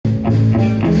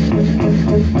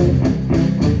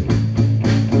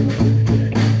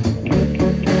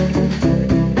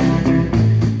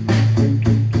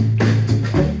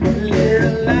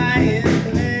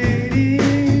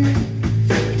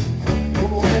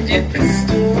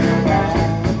pistol ball.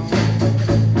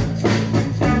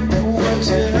 What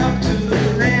you up to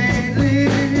lately?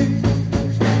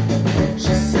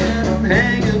 She said I'm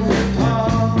hanging with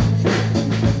Paul.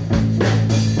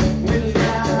 We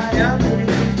lie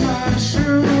underneath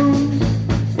mushrooms.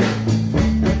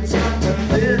 It's hard to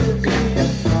live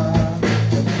apart.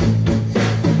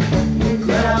 The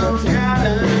clouds got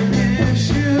an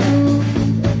issue.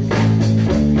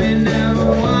 They never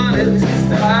wanted to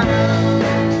stop.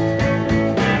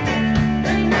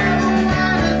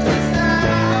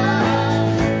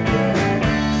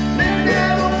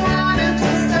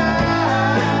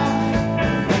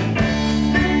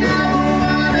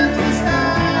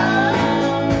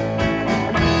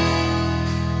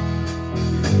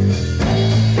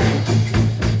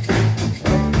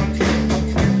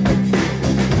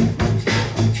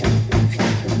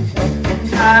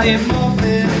 I need more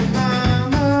than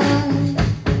mama.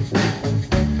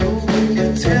 Open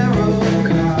your tarot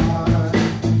card.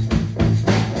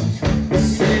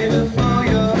 Save it for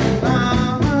your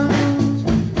mama.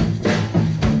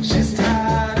 She's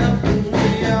tied up in the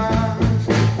yard.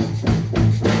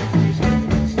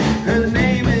 Her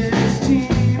name is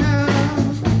Tina,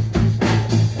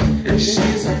 and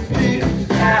she's a big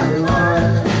fat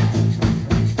lord.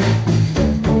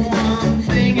 One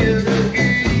thing is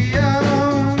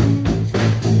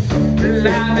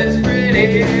life is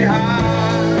pretty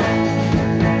hard.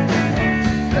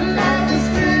 Life is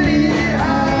pretty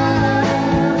hard.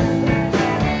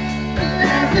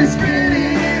 Life is pretty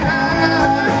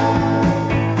hard.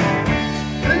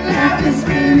 Life is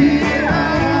pretty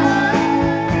hard.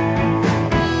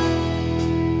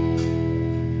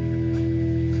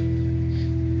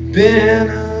 Been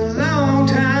a long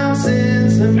time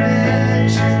since I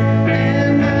met you,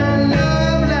 and my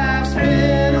love life's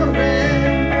been a wreck.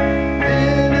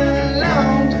 Been a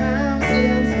long time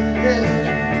since I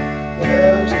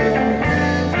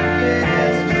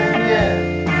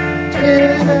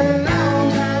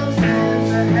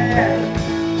had,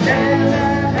 and I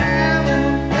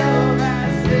haven't felt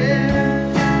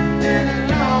myself. Been a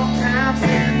long time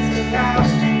since I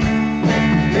lost you.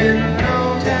 Been a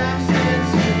long time since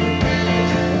you.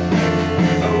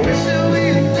 I wish that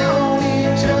we'd known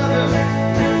each other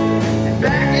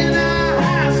back in our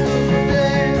high school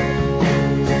days.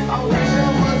 I wish I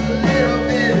was a little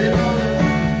bit older.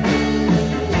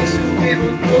 Wish that we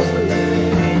were closer.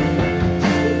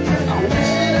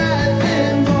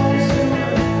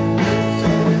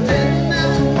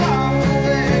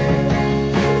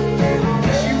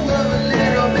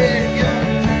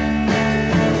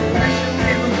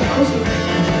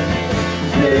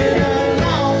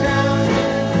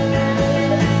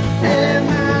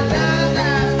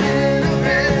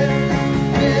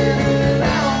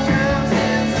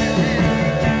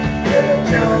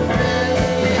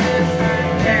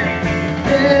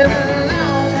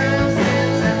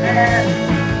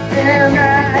 And I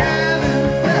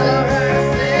haven't felt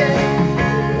myself.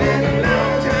 Been a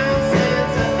long time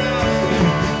since I lost you.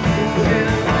 Been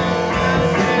a long time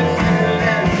since I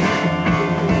left.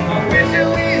 I wish that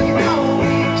we'd known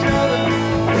each other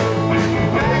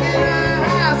back in our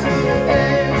high school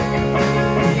days.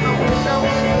 I wish I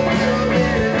was a little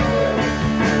bit older.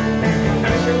 I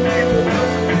wish that we were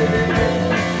closer today.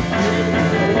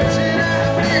 I wish that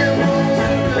I'd been more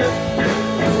sooner.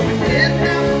 We didn't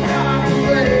have to walk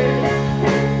away.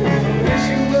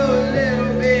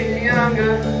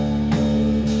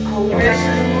 I wish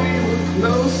that we were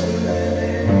closer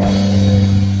than